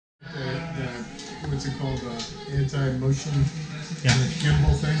What's it called? Anti-motion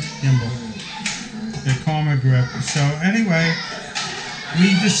gimbal thing? Gimbal. The Karma Grip. So anyway,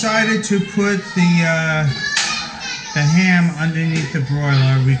 we decided to put the ham underneath the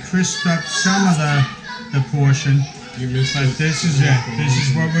broiler. We crisped up some of the portion. But this is it. This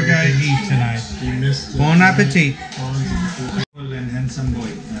is what we're going to eat tonight. Bon appetit. And handsome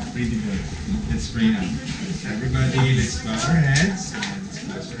boy. Pretty boy. Let's pray now. Everybody, let's bow our heads.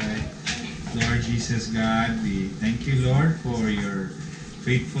 Let's pray. Lord Jesus God, we thank you, Lord, for your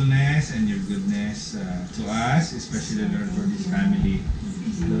faithfulness and your goodness to us, especially, Lord, for this family.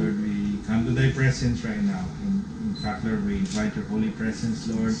 Lord, we come to thy presence right now. In fact, Lord, we invite your holy presence,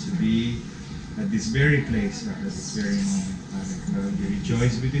 Lord, to be at this very place, at this very moment, Father. Lord, we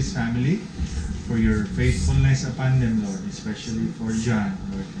rejoice with this family for your faithfulness upon them, Lord, especially for John.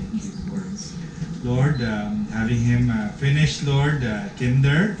 Lord, thank you for, Lord, having him finish, Lord,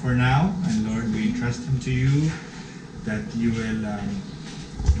 kinder for now. And Lord, we entrust him to you, that you will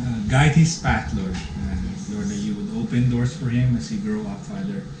guide his path, Lord. Lord, that you would open doors for him as he grow up,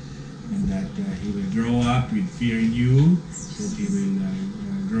 Father. And that he will grow up with fear in you, that he will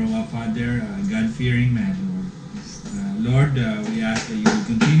grow up, Father, a God-fearing man, Lord. Lord, we ask that you will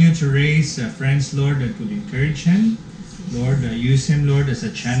continue to raise friends, Lord, that would encourage him. Lord, use him, Lord, as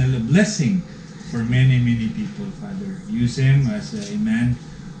a channel of blessing for many, many people, Father. Use him as a man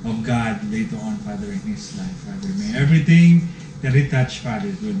of God later on, Father, in his life, Father. May everything that he touch,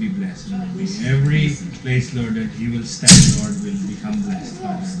 Father, will be blessed. Lord. May every place, Lord, that he will stand, Lord, will become blessed,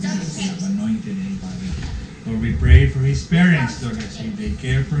 Father. Because you have anointed him, Father. Lord, we pray for his parents, Lord, as they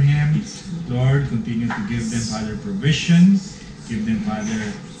care for him. Lord, continue to give them, Father, provision. Give them,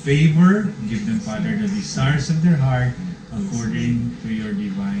 Father, favor. Give them, Father, the desires of their heart according to your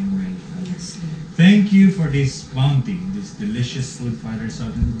divine will, Father. Thank you for this bounty, this delicious food, Father,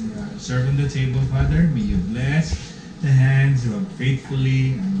 serve on the table, Father. May you bless the hands who have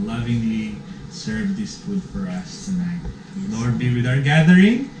faithfully and lovingly served this food for us tonight. Lord, be with our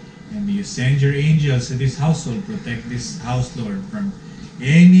gathering. And may you send your angels to this household, protect this house, Lord, from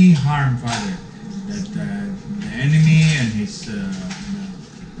any harm, Father, that the enemy and his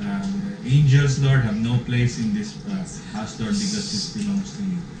angels, Lord, have no place in this house, Lord, because this belongs to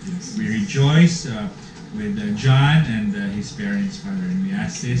you. We rejoice with John and his parents, Father, and we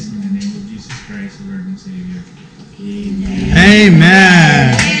ask this in the name of Jesus Christ, Lord and Savior. Amen.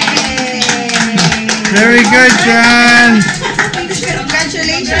 Amen. Very good, John.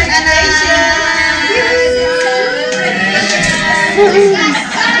 Congratulations, Anak!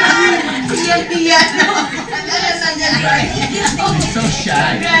 He's so shy.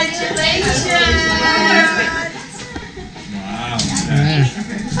 Congratulations! Wow.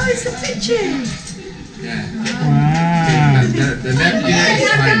 Oh, it's a picture! Yeah. Wow. The left ear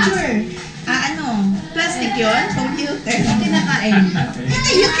is mine. Ano? Plastic yun? Computer? Kinakain?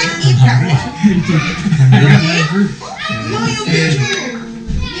 You can eat that one. No, yung picture.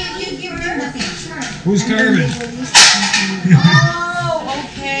 You give them the picture. Who's Carmen? Oh,